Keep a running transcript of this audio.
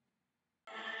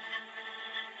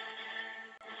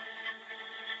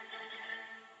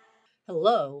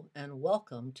Hello and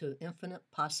welcome to Infinite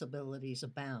Possibilities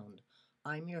Abound.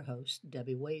 I'm your host,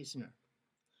 Debbie Waisner.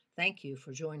 Thank you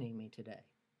for joining me today.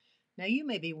 Now, you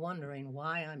may be wondering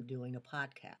why I'm doing a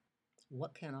podcast.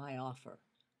 What can I offer?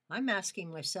 I'm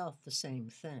asking myself the same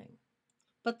thing,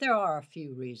 but there are a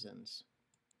few reasons.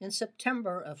 In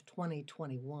September of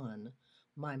 2021,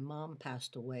 my mom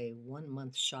passed away 1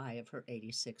 month shy of her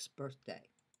 86th birthday.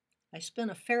 I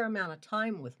spent a fair amount of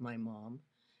time with my mom,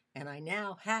 and I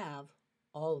now have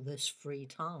all this free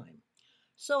time.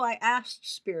 So I asked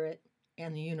Spirit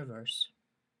and the universe,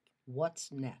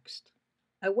 what's next?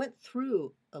 I went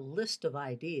through a list of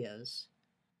ideas,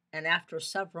 and after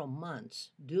several months,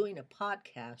 doing a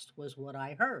podcast was what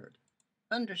I heard.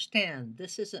 Understand,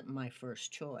 this isn't my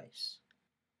first choice.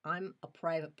 I'm a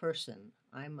private person,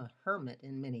 I'm a hermit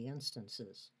in many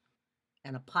instances,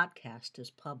 and a podcast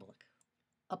is public.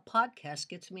 A podcast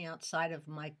gets me outside of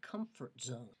my comfort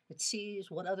zone. It sees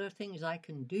what other things I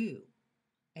can do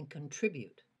and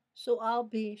contribute. So I'll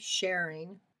be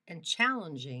sharing and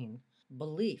challenging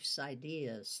beliefs,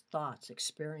 ideas, thoughts,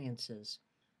 experiences,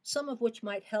 some of which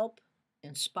might help,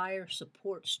 inspire,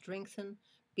 support, strengthen,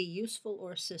 be useful,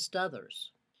 or assist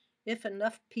others. If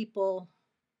enough people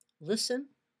listen,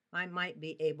 I might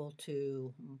be able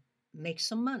to make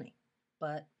some money,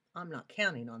 but I'm not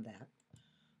counting on that.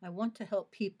 I want to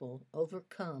help people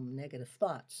overcome negative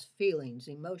thoughts, feelings,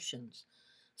 emotions,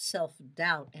 self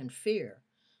doubt, and fear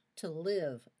to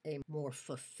live a more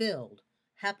fulfilled,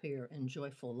 happier, and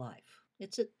joyful life.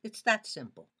 It's that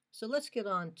simple. So let's get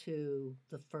on to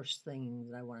the first thing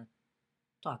that I want to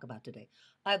talk about today.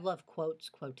 I love quotes,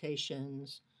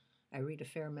 quotations. I read a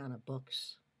fair amount of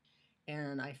books.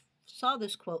 And I saw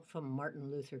this quote from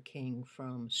Martin Luther King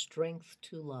from Strength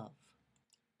to Love.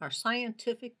 Our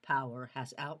scientific power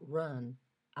has outrun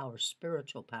our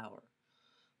spiritual power.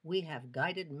 We have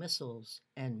guided missiles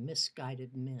and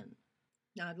misguided men.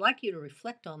 Now, I'd like you to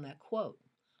reflect on that quote.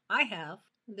 I have.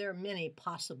 There are many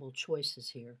possible choices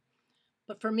here.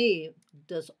 But for me,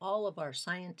 does all of our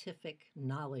scientific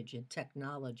knowledge and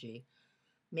technology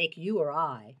make you or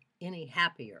I any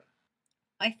happier?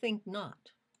 I think not.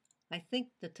 I think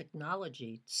the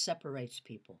technology separates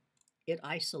people, it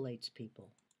isolates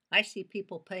people. I see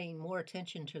people paying more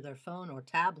attention to their phone or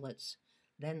tablets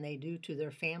than they do to their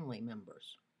family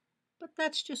members. But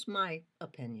that's just my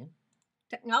opinion.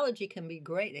 Technology can be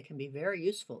great, it can be very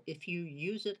useful if you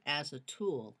use it as a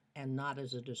tool and not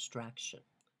as a distraction.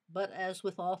 But as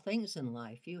with all things in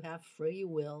life, you have free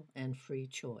will and free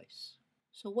choice.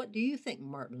 So, what do you think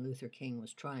Martin Luther King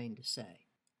was trying to say?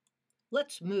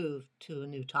 Let's move to a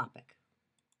new topic,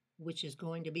 which is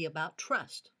going to be about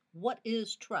trust. What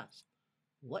is trust?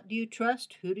 What do you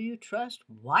trust? Who do you trust?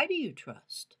 Why do you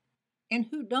trust? And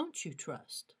who don't you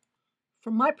trust?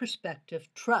 From my perspective,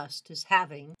 trust is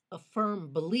having a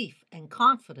firm belief and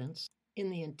confidence in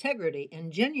the integrity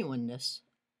and genuineness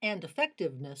and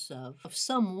effectiveness of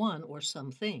someone or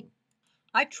something.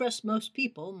 I trust most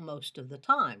people most of the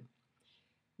time.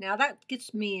 Now, that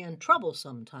gets me in trouble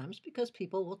sometimes because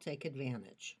people will take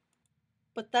advantage.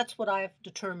 But that's what I've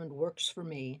determined works for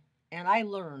me, and I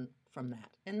learn from that.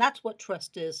 And that's what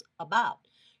trust is about.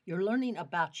 You're learning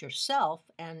about yourself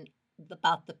and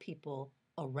about the people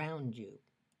around you.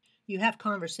 You have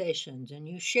conversations and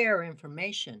you share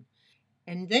information,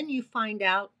 and then you find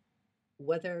out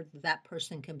whether that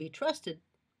person can be trusted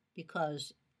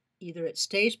because either it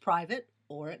stays private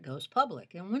or it goes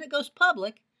public. And when it goes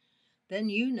public, then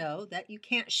you know that you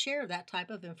can't share that type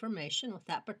of information with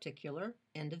that particular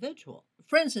individual.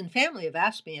 Friends and family have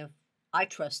asked me if I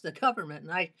trust the government,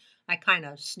 and I kind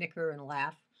of snicker and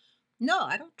laugh. No,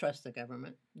 I don't trust the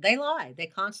government. They lie. They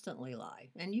constantly lie,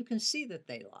 and you can see that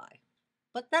they lie.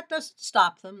 But that doesn't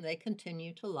stop them. They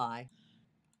continue to lie.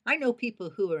 I know people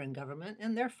who are in government,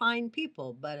 and they're fine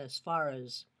people, but as far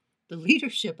as the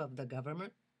leadership of the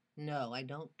government, no, I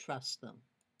don't trust them.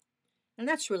 And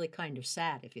that's really kind of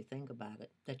sad if you think about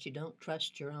it, that you don't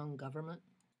trust your own government.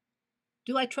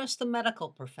 Do I trust the medical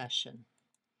profession?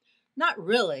 Not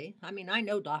really. I mean, I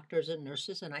know doctors and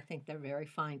nurses, and I think they're very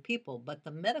fine people, but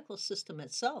the medical system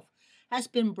itself has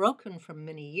been broken for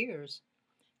many years,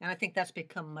 and I think that's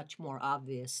become much more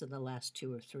obvious in the last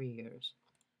 2 or 3 years.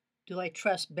 Do I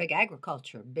trust big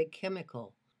agriculture, big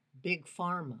chemical, big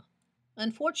pharma?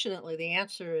 Unfortunately, the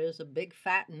answer is a big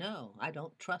fat no. I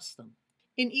don't trust them.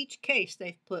 In each case,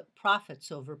 they've put profits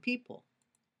over people.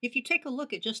 If you take a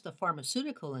look at just the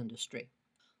pharmaceutical industry,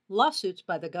 lawsuits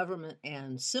by the government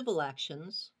and civil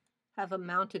actions have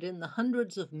amounted in the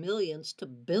hundreds of millions to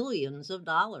billions of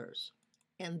dollars.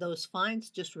 And those fines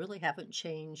just really haven't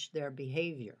changed their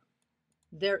behavior.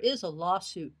 There is a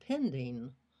lawsuit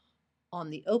pending on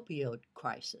the opioid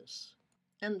crisis,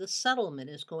 and the settlement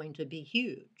is going to be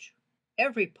huge.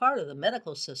 Every part of the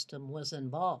medical system was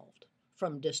involved,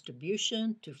 from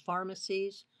distribution to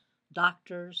pharmacies,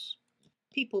 doctors,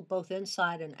 people both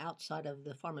inside and outside of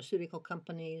the pharmaceutical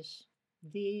companies.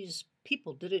 These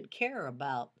people didn't care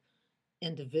about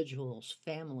individuals,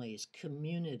 families,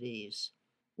 communities,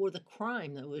 or the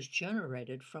crime that was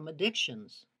generated from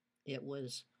addictions. It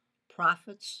was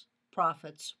profits,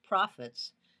 profits,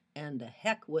 profits, and the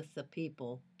heck with the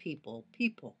people, people,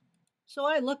 people. So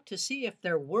I looked to see if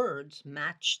their words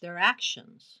matched their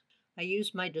actions. I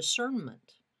used my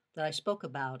discernment that I spoke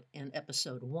about in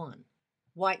episode 1.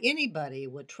 Why anybody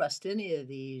would trust any of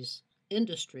these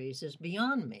industries is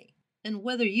beyond me. And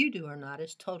whether you do or not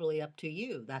is totally up to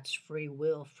you. That's free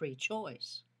will, free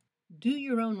choice. Do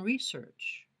your own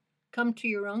research. Come to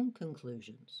your own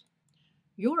conclusions.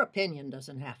 Your opinion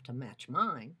doesn't have to match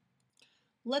mine.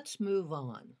 Let's move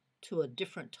on to a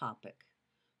different topic: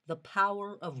 the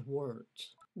power of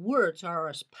words. Words are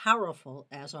as powerful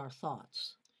as our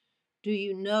thoughts. Do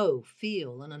you know,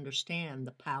 feel, and understand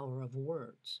the power of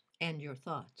words and your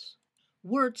thoughts?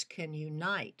 Words can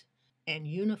unite and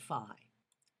unify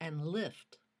and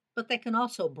lift, but they can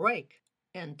also break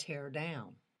and tear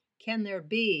down. Can there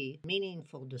be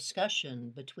meaningful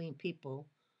discussion between people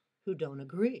who don't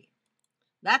agree?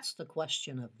 That's the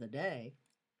question of the day.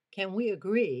 Can we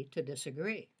agree to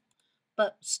disagree,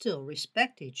 but still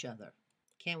respect each other?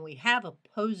 Can we have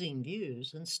opposing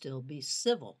views and still be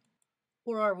civil?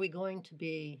 Or are we going to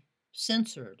be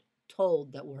censored,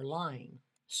 told that we're lying,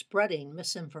 spreading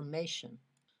misinformation?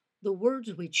 The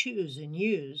words we choose and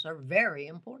use are very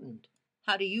important.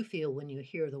 How do you feel when you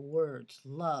hear the words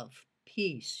love,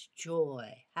 peace,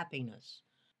 joy, happiness,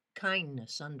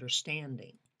 kindness,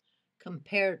 understanding,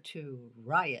 compared to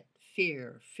riot,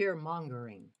 fear, fear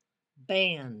mongering,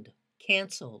 banned,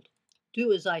 canceled,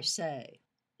 do as I say,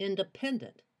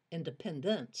 independent,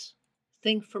 independence,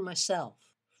 think for myself,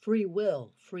 free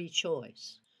will, free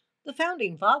choice? The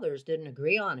founding fathers didn't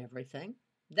agree on everything.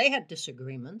 They had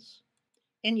disagreements,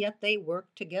 and yet they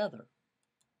worked together.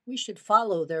 We should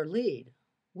follow their lead.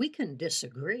 We can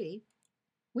disagree.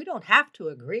 We don't have to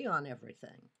agree on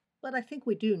everything, but I think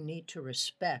we do need to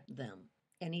respect them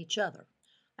and each other.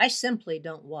 I simply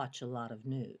don't watch a lot of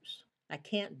news. I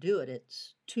can't do it,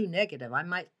 it's too negative. I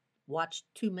might watch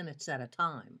 2 minutes at a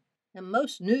time. And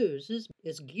most news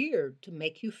is geared to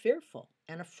make you fearful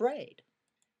and afraid.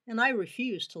 And I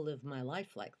refuse to live my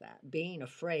life like that, being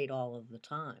afraid all of the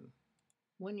time.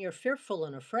 When you're fearful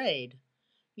and afraid,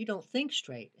 you don't think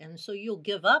straight, and so you'll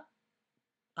give up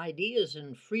ideas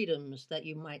and freedoms that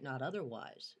you might not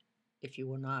otherwise if you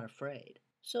were not afraid.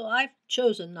 So I've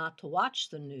chosen not to watch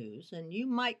the news, and you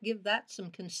might give that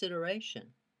some consideration.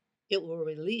 It will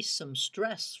release some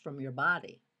stress from your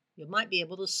body. You might be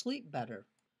able to sleep better.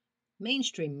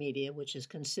 Mainstream media, which is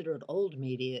considered old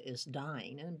media, is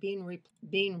dying and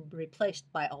being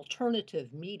replaced by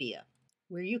alternative media,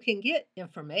 where you can get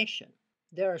information.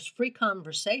 There's free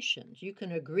conversations. You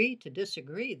can agree to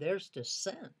disagree. There's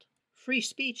dissent. Free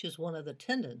speech is one of the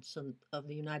tenets of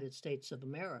the United States of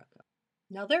America.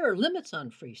 Now, there are limits on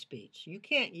free speech. You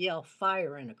can't yell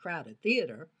fire in a crowded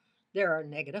theater. There are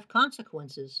negative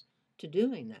consequences to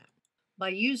doing that. By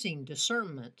using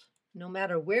discernment, no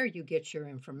matter where you get your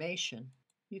information,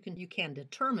 you can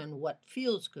determine what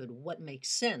feels good, what makes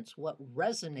sense, what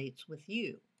resonates with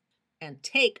you, and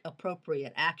take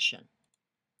appropriate action.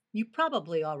 You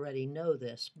probably already know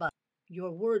this, but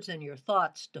your words and your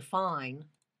thoughts define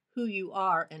who you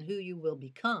are and who you will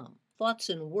become. Thoughts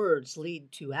and words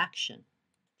lead to action.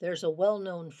 There's a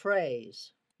well-known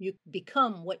phrase: you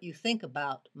become what you think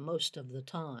about most of the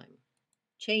time.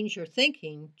 Change your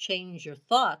thinking, change your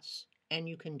thoughts, and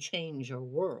you can change your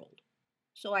world.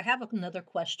 So I have another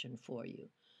question for you.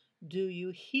 Do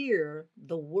you hear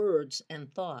the words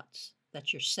and thoughts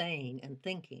that you're saying and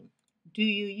thinking? Do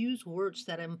you use words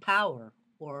that empower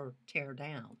or tear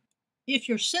down? If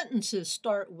your sentences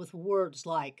start with words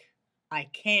like, I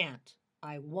can't,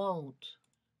 I won't,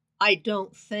 I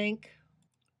don't think,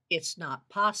 it's not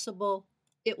possible,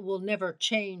 it will never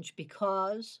change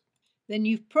because, then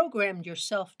you've programmed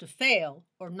yourself to fail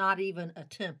or not even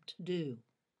attempt to do.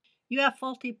 You have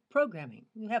faulty programming,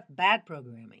 you have bad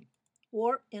programming,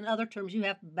 or in other terms, you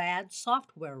have bad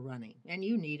software running and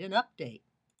you need an update.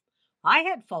 I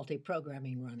had faulty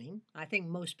programming running. I think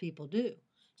most people do.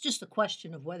 It's just a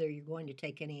question of whether you're going to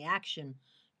take any action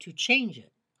to change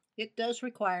it. It does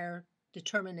require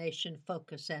determination,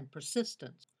 focus, and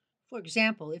persistence. For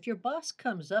example, if your boss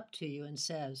comes up to you and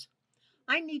says,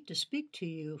 I need to speak to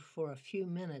you for a few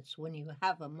minutes when you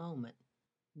have a moment,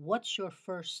 what's your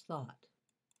first thought?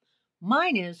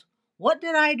 Mine is, what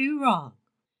did I do wrong?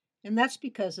 And that's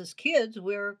because as kids,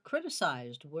 we're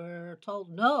criticized. We're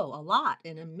told no a lot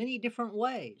and in many different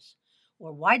ways.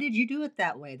 Or why did you do it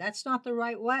that way? That's not the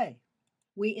right way.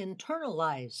 We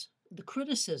internalize the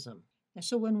criticism. And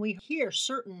so when we hear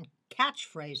certain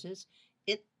catchphrases,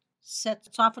 it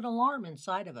sets off an alarm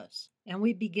inside of us and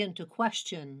we begin to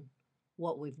question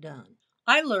what we've done.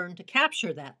 I learned to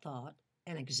capture that thought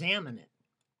and examine it.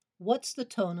 What's the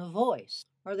tone of voice?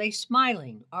 Are they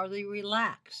smiling? Are they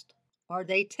relaxed? Are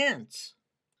they tense?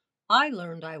 I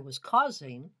learned I was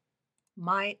causing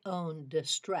my own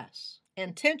distress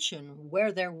and tension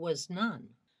where there was none.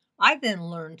 I then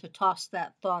learned to toss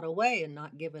that thought away and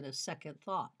not give it a second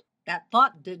thought. That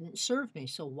thought didn't serve me,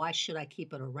 so why should I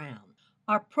keep it around?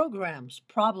 Our programs,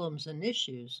 problems, and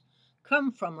issues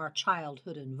come from our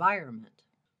childhood environment.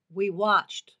 We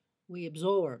watched, we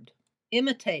absorbed,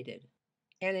 imitated,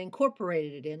 and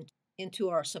incorporated it into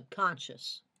our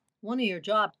subconscious. One of your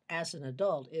jobs as an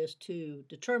adult is to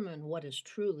determine what is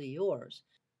truly yours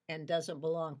and doesn't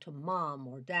belong to mom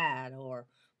or dad or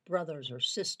brothers or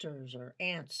sisters or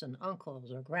aunts and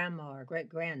uncles or grandma or great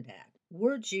granddad.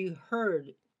 Words you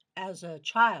heard as a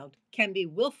child can be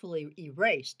willfully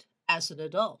erased as an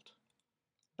adult,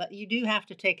 but you do have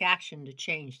to take action to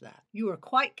change that. You are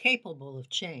quite capable of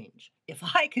change. If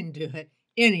I can do it,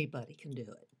 anybody can do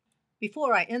it.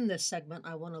 Before I end this segment,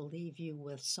 I want to leave you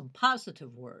with some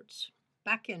positive words.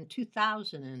 Back in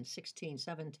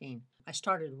 2016-17, I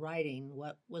started writing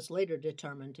what was later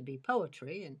determined to be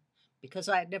poetry, and because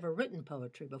I had never written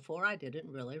poetry before, I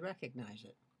didn't really recognize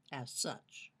it as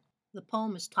such. The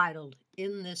poem is titled,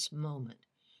 In This Moment.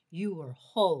 You are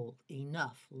whole,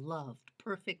 enough, loved,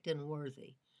 perfect, and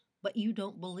worthy, but you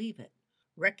don't believe it.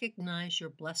 Recognize your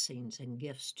blessings and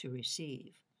gifts to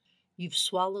receive. You've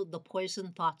swallowed the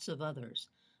poison thoughts of others,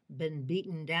 been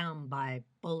beaten down by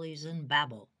bullies and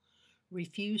babble.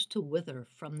 Refuse to wither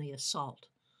from the assault.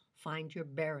 Find your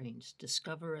bearings,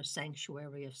 discover a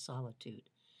sanctuary of solitude.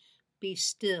 Be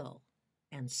still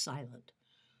and silent.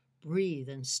 Breathe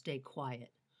and stay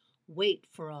quiet. Wait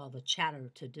for all the chatter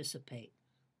to dissipate.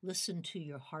 Listen to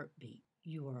your heartbeat.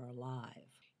 You are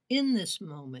alive. In this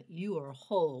moment, you are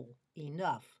whole,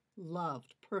 enough,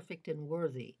 loved, perfect, and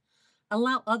worthy.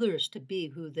 Allow others to be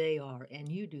who they are, and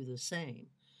you do the same.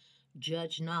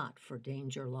 Judge not, for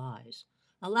danger lies.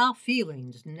 Allow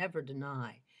feelings, never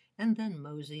deny, and then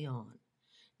mosey on.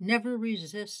 Never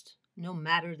resist, no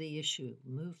matter the issue.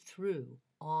 Move through,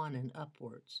 on, and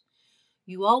upwards.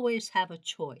 You always have a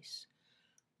choice.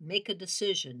 Make a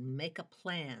decision, make a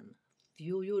plan.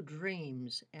 Fuel your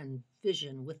dreams and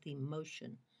vision with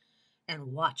emotion,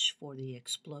 and watch for the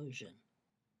explosion.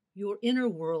 Your inner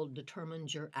world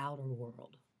determines your outer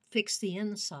world. Fix the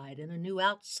inside, and a new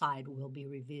outside will be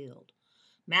revealed.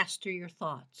 Master your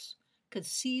thoughts.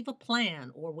 Conceive a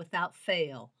plan, or without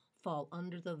fail, fall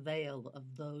under the veil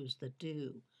of those that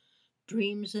do.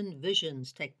 Dreams and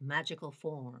visions take magical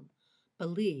form.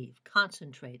 Believe,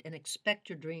 concentrate, and expect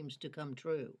your dreams to come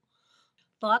true.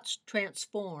 Thoughts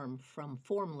transform from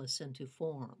formless into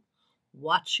form.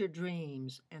 Watch your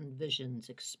dreams and visions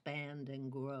expand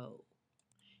and grow.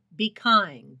 Be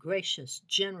kind, gracious,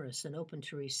 generous, and open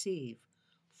to receive.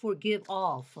 Forgive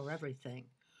all for everything.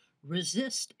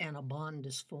 Resist, and a bond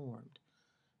is formed.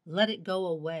 Let it go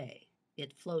away.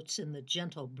 It floats in the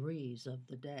gentle breeze of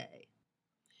the day.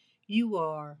 You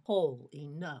are whole,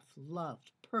 enough,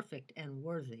 loved, perfect, and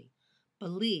worthy.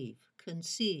 Believe,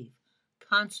 conceive,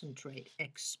 concentrate,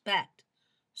 expect.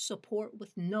 Support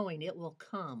with knowing it will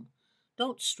come.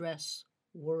 Don't stress,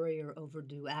 worry, or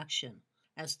overdo action,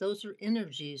 as those are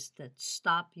energies that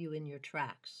stop you in your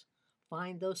tracks.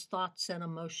 Find those thoughts and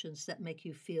emotions that make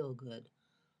you feel good.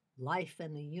 Life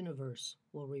and the universe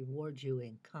will reward you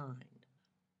in kind.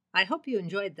 I hope you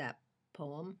enjoyed that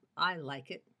poem. I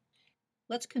like it.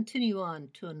 Let's continue on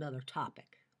to another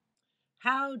topic.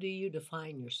 How do you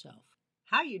define yourself?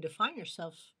 How you define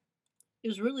yourself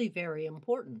is really very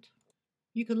important.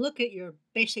 You can look at your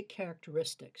basic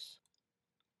characteristics.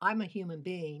 I'm a human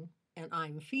being and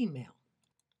I'm female.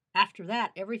 After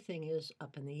that, everything is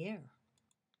up in the air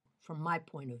from my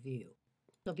point of view.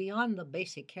 So, beyond the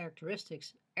basic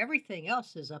characteristics, everything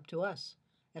else is up to us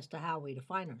as to how we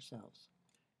define ourselves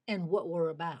and what we're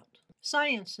about.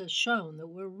 Science has shown that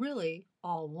we're really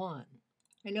all one.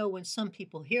 I know when some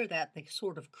people hear that, they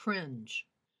sort of cringe.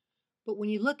 But when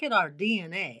you look at our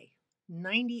DNA,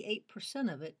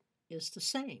 98% of it is the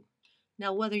same.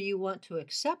 Now, whether you want to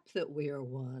accept that we are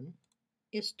one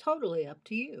is totally up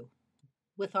to you.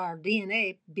 With our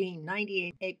DNA being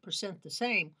 98% the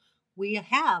same, we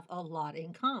have a lot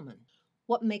in common.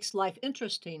 What makes life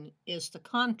interesting is the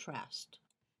contrast.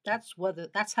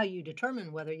 That's how you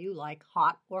determine whether you like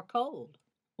hot or cold,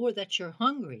 or that you're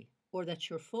hungry, or that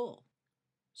you're full.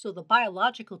 So the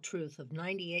biological truth of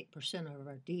 98% of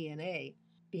our DNA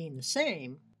being the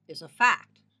same is a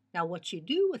fact. Now, what you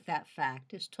do with that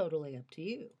fact is totally up to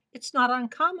you. It's not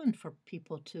uncommon for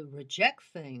people to reject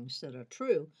things that are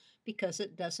true because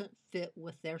it doesn't fit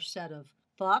with their set of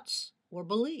thoughts or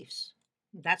beliefs.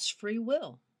 That's free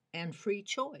will and free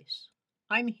choice.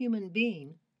 I'm a human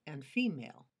being and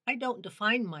female. I don't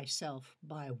define myself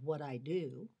by what I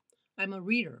do. I'm a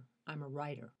reader. I'm a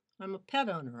writer. I'm a pet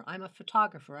owner. I'm a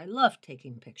photographer. I love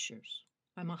taking pictures.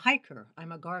 I'm a hiker.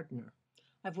 I'm a gardener.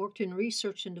 I've worked in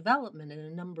research and development in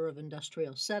a number of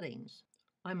industrial settings.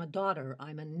 I'm a daughter.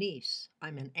 I'm a niece.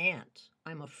 I'm an aunt.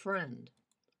 I'm a friend.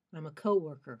 I'm a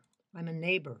coworker. I'm a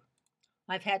neighbor.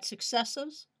 I've had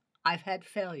successes. I've had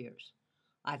failures.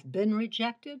 I've been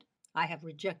rejected. I have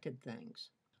rejected things.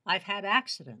 I've had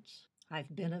accidents.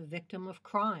 I've been a victim of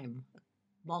crime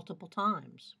multiple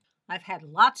times. I've had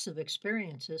lots of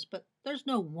experiences, but there's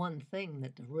no one thing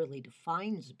that really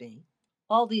defines me.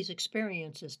 All these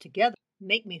experiences together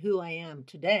make me who I am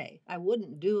today. I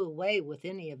wouldn't do away with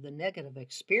any of the negative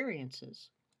experiences.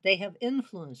 They have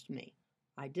influenced me.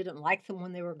 I didn't like them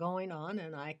when they were going on,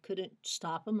 and I couldn't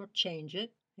stop them or change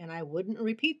it, and I wouldn't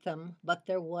repeat them, but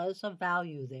there was a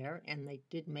value there, and they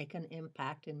did make an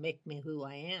impact and make me who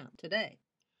I am today.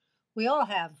 We all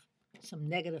have some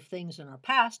negative things in our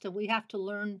past, and we have to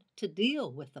learn to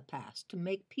deal with the past, to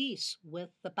make peace with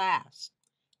the past,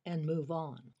 and move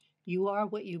on. You are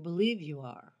what you believe you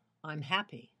are. I'm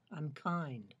happy. I'm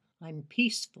kind. I'm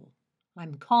peaceful.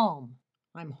 I'm calm.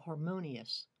 I'm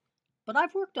harmonious. But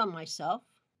I've worked on myself,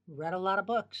 read a lot of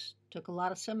books, took a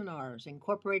lot of seminars,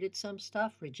 incorporated some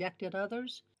stuff, rejected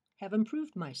others, have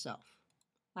improved myself.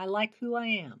 I like who I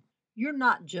am. You're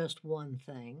not just one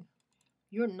thing.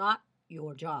 You're not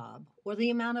your job or the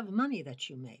amount of money that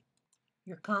you make.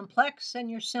 You're complex and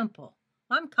you're simple.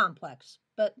 I'm complex,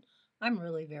 but I'm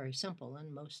really very simple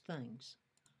in most things.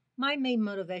 My main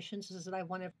motivations is that I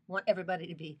want everybody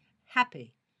to be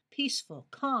happy, peaceful,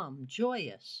 calm,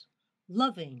 joyous,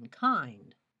 loving,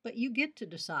 kind. But you get to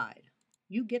decide.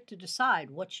 You get to decide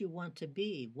what you want to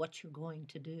be, what you're going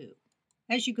to do.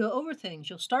 As you go over things,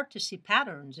 you'll start to see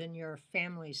patterns in your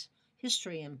family's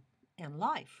history and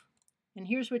life. And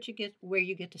here's what you get where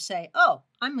you get to say, "Oh,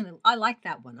 I like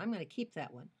that one. I'm gonna keep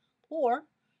that one." Or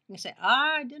you can say,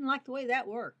 "I didn't like the way that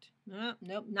worked. No,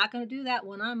 nope, not gonna do that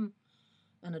when I'm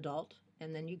an adult."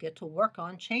 And then you get to work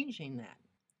on changing that.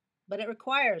 But it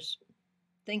requires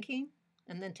thinking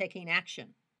and then taking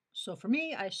action. So for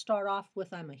me, I start off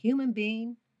with I'm a human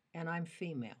being and I'm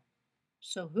female.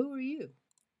 So who are you?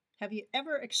 Have you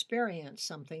ever experienced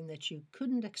something that you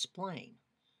couldn't explain?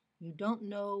 You don't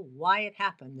know why it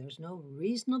happened. There's no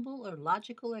reasonable or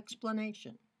logical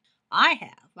explanation. I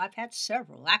have. I've had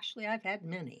several. Actually, I've had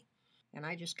many. And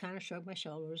I just kind of shrug my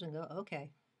shoulders and go, okay.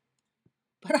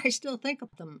 But I still think of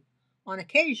them on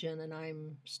occasion, and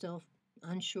I'm still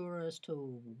unsure as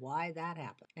to why that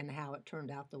happened and how it turned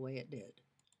out the way it did.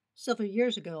 Several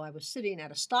years ago, I was sitting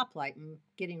at a stoplight and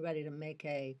getting ready to make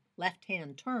a left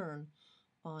hand turn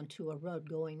onto a road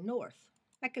going north.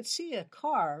 I could see a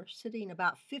car sitting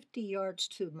about 50 yards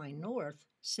to my north,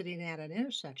 sitting at an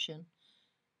intersection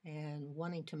and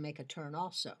wanting to make a turn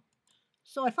also.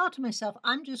 So I thought to myself,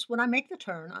 when I make the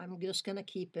turn, I'm just going to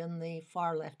keep in the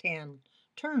far left hand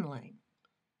turn lane.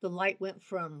 The light went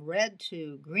from red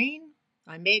to green.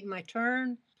 I made my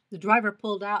turn. The driver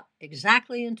pulled out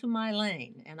exactly into my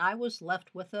lane, and I was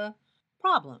left with a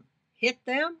problem: hit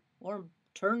them or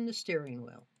turn the steering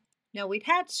wheel. Now, we'd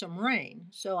had some rain,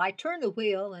 so I turned the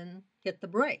wheel and hit the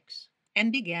brakes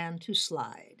and began to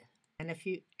slide. And if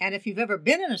you've ever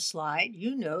been in a slide,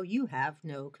 you know you have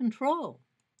no control.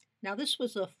 Now, this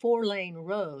was a 4-lane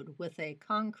road with a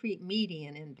concrete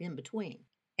median in between.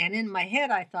 And in my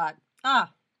head, I thought, I'm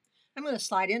going to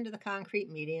slide into the concrete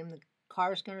median. The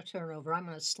car's going to turn over. I'm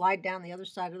going to slide down the other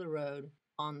side of the road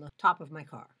on the top of my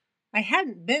car. I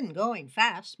hadn't been going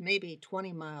fast, maybe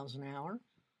 20 miles an hour.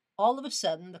 All of a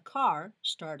sudden, the car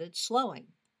started slowing.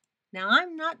 Now,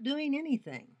 I'm not doing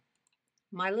anything.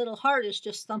 My little heart is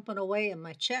just thumping away in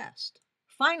my chest.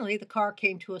 Finally, the car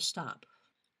came to a stop.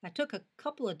 I took a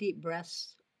couple of deep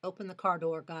breaths, opened the car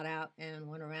door, got out, and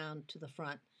went around to the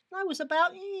front. I was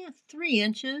about 3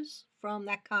 inches from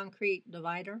that concrete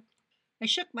divider. I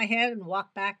shook my head and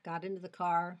walked back, got into the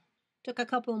car, took a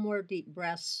couple more deep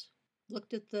breaths,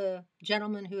 looked at the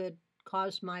gentleman who had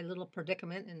caused my little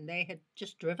predicament, and they had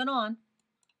just driven on,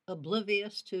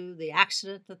 oblivious to the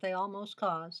accident that they almost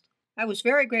caused. I was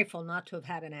very grateful not to have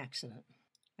had an accident.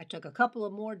 I took a couple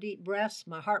of more deep breaths.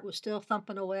 My heart was still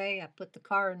thumping away. I put the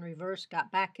car in reverse,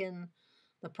 got back in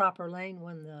the proper lane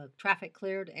when the traffic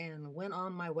cleared, and went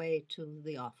on my way to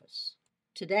the office.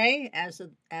 Today,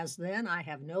 as then, I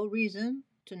have no reason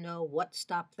to know what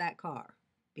stopped that car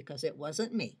because it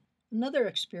wasn't me. Another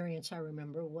experience I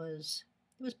remember was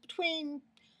it was between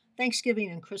Thanksgiving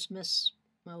and Christmas,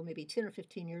 well, maybe 10 or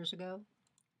 15 years ago.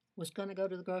 Was going to go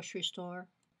to the grocery store.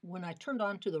 When I turned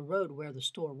onto the road where the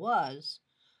store was,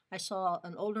 I saw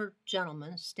an older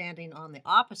gentleman standing on the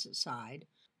opposite side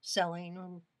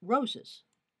selling roses.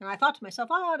 And I thought to myself,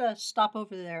 I ought to stop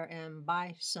over there and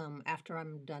buy some after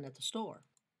I'm done at the store.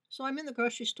 So I'm in the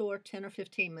grocery store 10 or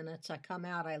 15 minutes. I come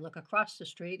out, I look across the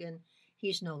street, and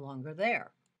he's no longer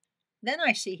there. Then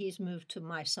I see he's moved to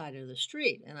my side of the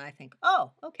street, and I think,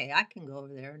 oh, okay, I can go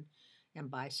over there and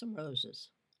buy some roses.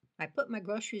 I put my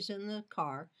groceries in the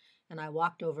car, and I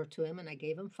walked over to him, and I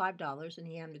gave him $5, and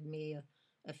he handed me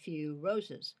a few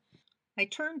roses. I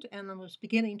turned and I was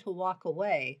beginning to walk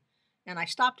away, and I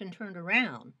stopped and turned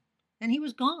around, and he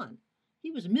was gone.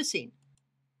 He was missing.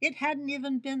 It hadn't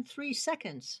even been 3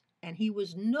 seconds, and he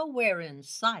was nowhere in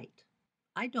sight.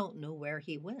 I don't know where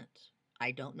he went.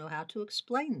 I don't know how to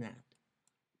explain that.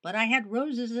 But I had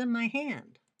roses in my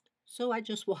hand. So I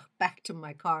just walked back to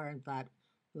my car and thought,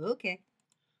 okay.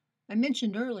 I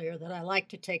mentioned earlier that I like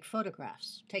to take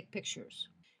photographs, take pictures.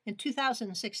 In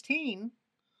 2016,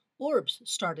 orbs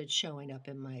started showing up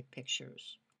in my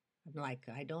pictures. I'm like,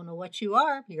 I don't know what you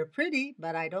are. You're pretty,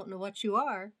 but I don't know what you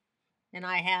are. And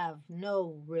I have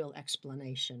no real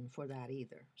explanation for that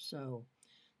either. So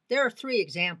there are 3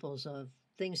 examples of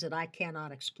things that I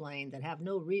cannot explain that have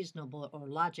no reasonable or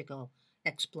logical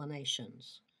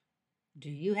explanations. Do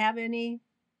you have any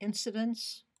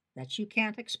incidents that you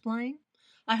can't explain?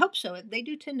 I hope so. They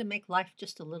do tend to make life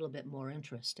just a little bit more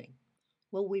interesting.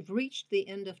 Well, we've reached the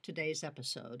end of today's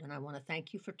episode, and I want to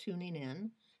thank you for tuning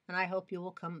in, and I hope you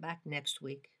will come back next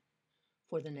week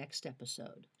for the next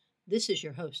episode. This is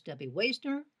your host, Debbie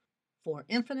Waisner, for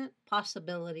Infinite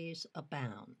Possibilities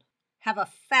Abound. Have a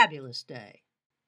fabulous day.